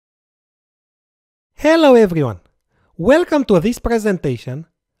Hello everyone! Welcome to this presentation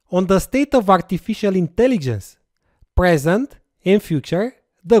on the state of artificial intelligence, present and future,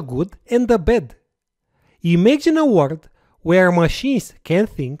 the good and the bad. Imagine a world where machines can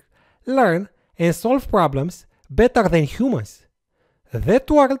think, learn and solve problems better than humans. That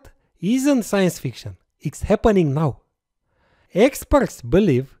world isn't science fiction, it's happening now. Experts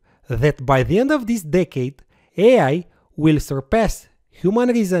believe that by the end of this decade, AI will surpass human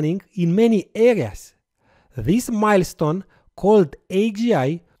reasoning in many areas. This milestone, called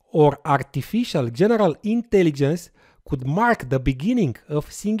AGI or Artificial General Intelligence, could mark the beginning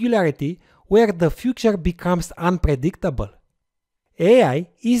of singularity where the future becomes unpredictable. AI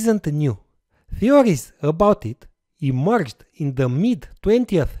isn't new. Theories about it emerged in the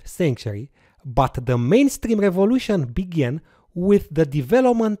mid-20th century, but the mainstream revolution began with the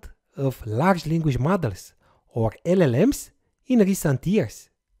development of large language models, or LLMs, in recent years.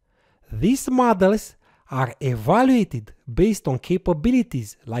 These models are evaluated based on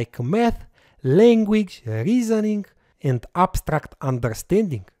capabilities like math, language, reasoning, and abstract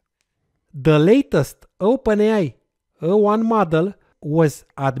understanding. The latest OpenAI O1 model was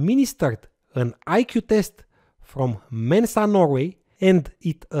administered an IQ test from Mensa Norway, and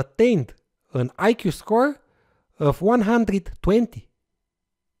it attained an IQ score of 120.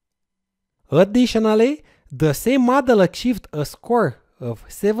 Additionally, the same model achieved a score of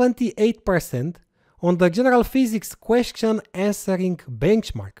 78% on the general physics question answering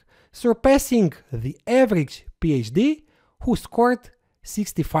benchmark, surpassing the average PhD who scored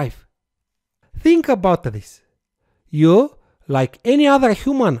 65. Think about this. You, like any other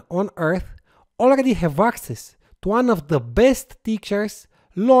human on Earth, already have access to one of the best teachers,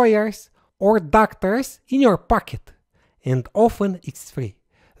 lawyers, or doctors in your pocket, and often it's free.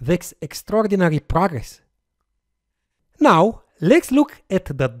 That's extraordinary progress. Now, let's look at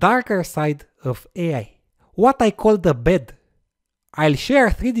the darker side of AI, what I call the bad. I'll share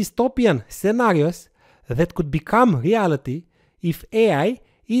 3 dystopian scenarios that could become reality if AI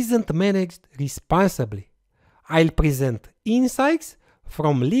isn't managed responsibly. I'll present insights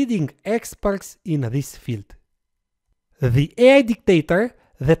from leading experts in this field. The AI dictator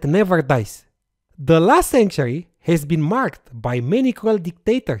that never dies. The last century has been marked by many cruel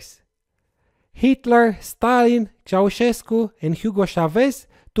dictators. Hitler, Stalin, Ceausescu, and Hugo Chavez,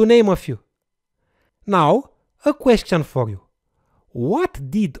 to name a few. Now, a question for you. What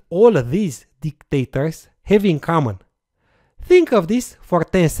did all these dictators have in common? Think of this for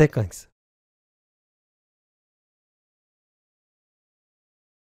 10 seconds.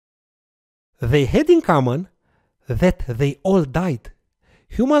 They had in common that they all died.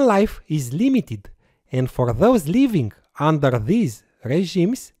 Human life is limited, and for those living under these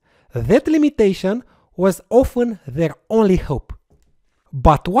regimes, that limitation was often their only hope.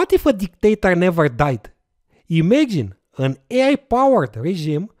 But what if a dictator never died? Imagine an AI-powered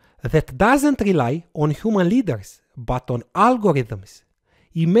regime that doesn't rely on human leaders, but on algorithms.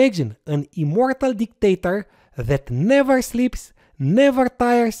 Imagine an immortal dictator that never sleeps, never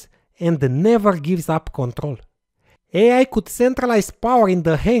tires, and never gives up control. AI could centralize power in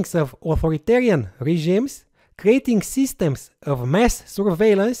the hands of authoritarian regimes, creating systems of mass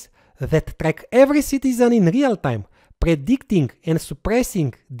surveillance that track every citizen in real time, predicting and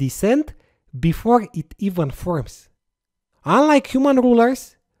suppressing dissent before it even forms. Unlike human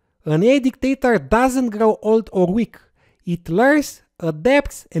rulers, an AI dictator doesn't grow old or weak. It learns,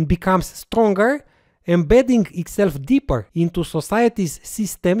 adapts, and becomes stronger, embedding itself deeper into society's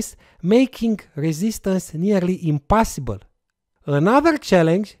systems, making resistance nearly impossible. Another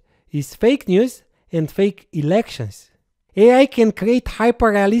challenge is fake news and fake elections. AI can create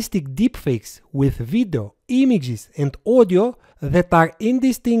hyper-realistic deepfakes with video, images, and audio that are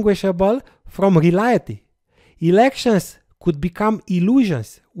indistinguishable from reality. Elections could become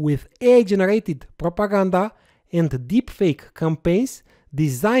illusions with AI-generated propaganda and deepfake campaigns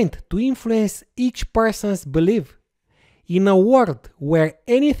designed to influence each person's belief. In a world where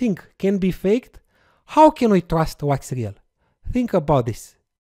anything can be faked, how can we trust what's real? Think about this.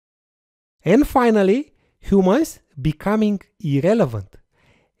 And finally, humans becoming irrelevant.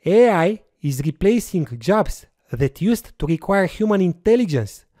 AI is replacing jobs that used to require human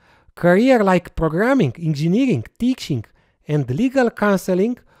intelligence. Careers like programming, engineering, teaching, and legal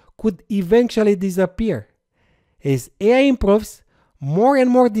counseling could eventually disappear. As AI improves, more and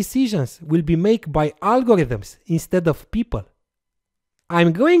more decisions will be made by algorithms instead of people.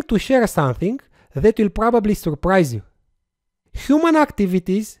 I'm going to share something that will probably surprise you. Human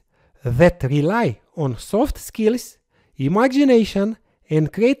activities that rely on soft skills, imagination,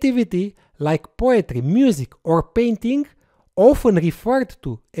 and creativity like poetry, music, or painting, often referred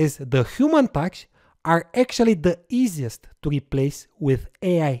to as the human touch, are actually the easiest to replace with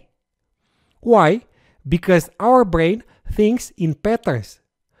AI. Why? Because our brain thinks in patterns.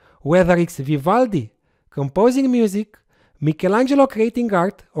 Whether it's Vivaldi composing music, Michelangelo creating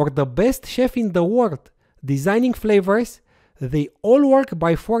art, or the best chef in the world designing flavors, they all work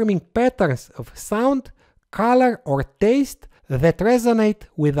by forming patterns of sound, color, or taste that resonate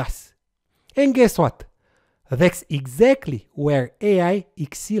with us. And guess what? That's exactly where AI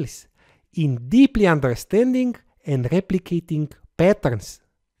excels, in deeply understanding and replicating patterns.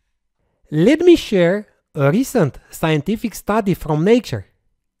 Let me share a recent scientific study from Nature.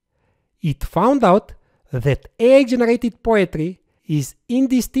 It found out that AI-generated poetry is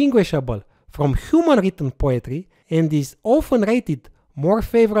indistinguishable from human-written poetry and is often rated more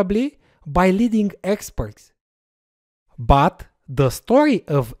favorably by leading experts. But the story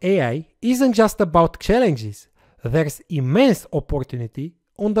of AI isn't just about challenges. There's immense opportunity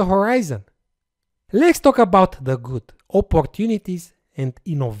on the horizon. Let's talk about the good, opportunities, and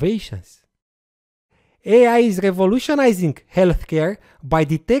innovations. AI is revolutionizing healthcare by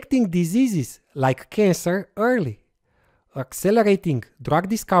detecting diseases like cancer early, accelerating drug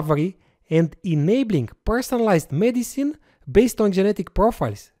discovery, and enabling personalized medicine based on genetic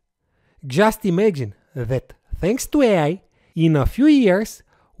profiles. Just imagine that thanks to AI, in a few years,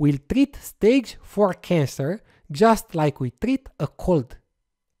 we'll treat stage 4 cancer just like we treat a cold.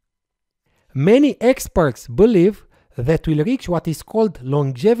 Many experts believe that we'll reach what is called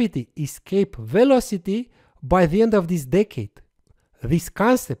longevity escape velocity by the end of this decade. This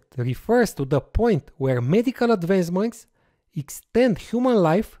concept refers to the point where medical advancements extend human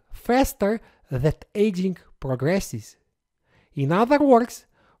life faster than aging progresses. In other words,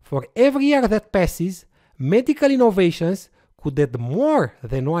 for every year that passes, medical innovations could add more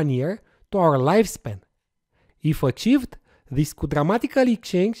than 1 year to our lifespan. If achieved, this could dramatically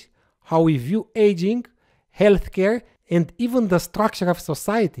change how we view aging, healthcare, and even the structure of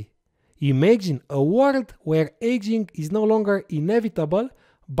society. Imagine a world where aging is no longer inevitable,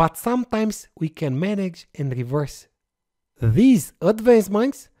 but sometimes we can manage and reverse. These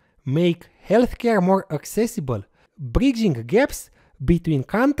advancements make healthcare more accessible, bridging gaps between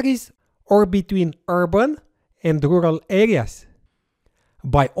countries or between urban and rural areas.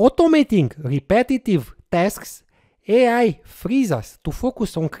 By automating repetitive tasks, AI frees us to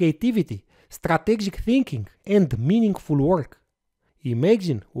focus on creativity, strategic thinking, and meaningful work.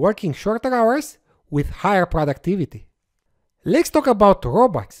 Imagine working shorter hours with higher productivity. Let's talk about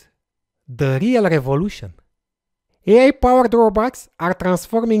robots, the real revolution. AI-powered robots are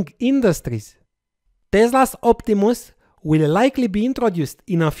transforming industries. Tesla's Optimus will likely be introduced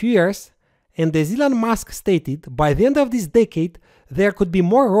in a few years, and as Elon Musk stated, by the end of this decade, there could be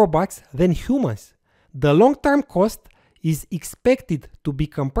more robots than humans. The long-term cost is expected to be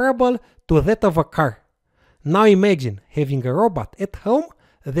comparable to that of a car. Now imagine having a robot at home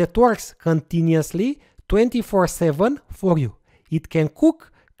that works continuously 24/7 for you. It can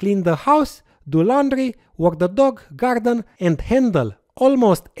cook, clean the house, do laundry, walk the dog, garden, and handle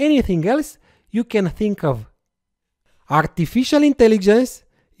almost anything else you can think of. Artificial intelligence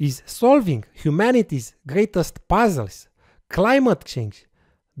is solving humanity's greatest puzzles: climate change,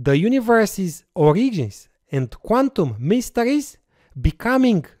 the universe's origins, and quantum mysteries,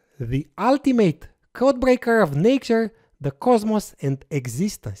 becoming the ultimate codebreaker of nature, the cosmos, and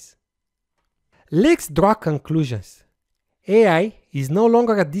existence. Let's draw conclusions. AI is no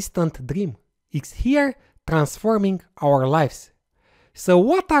longer a distant dream. It's here transforming our lives. So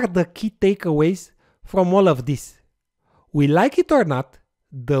what are the key takeaways from all of this? We like it or not,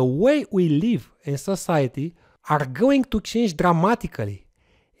 the way we live in society are going to change dramatically.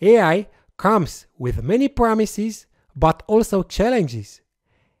 AI comes with many promises, but also challenges.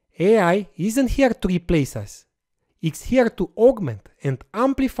 AI isn't here to replace us. It's here to augment and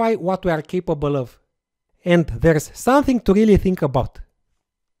amplify what we are capable of. And there's something to really think about.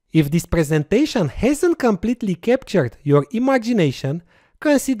 If this presentation hasn't completely captured your imagination,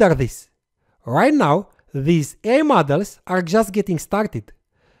 consider this. Right now, these AI models are just getting started.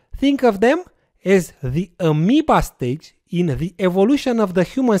 Think of them as the amoeba stage in the evolution of the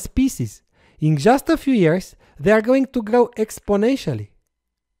human species. In just a few years, they are going to grow exponentially.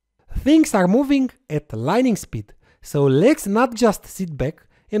 Things are moving at lightning speed, so let's not just sit back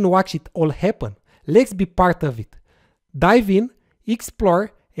and watch it all happen. Let's be part of it. Dive in,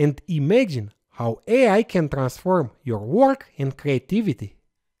 explore, and imagine how AI can transform your work and creativity.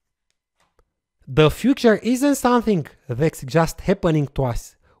 The future isn't something that's just happening to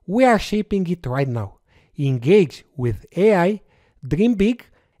us. We are shaping it right now. Engage with AI, dream big,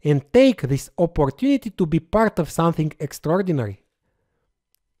 and take this opportunity to be part of something extraordinary.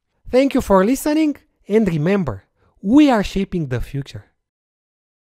 Thank you for listening, And remember, we are shaping the future.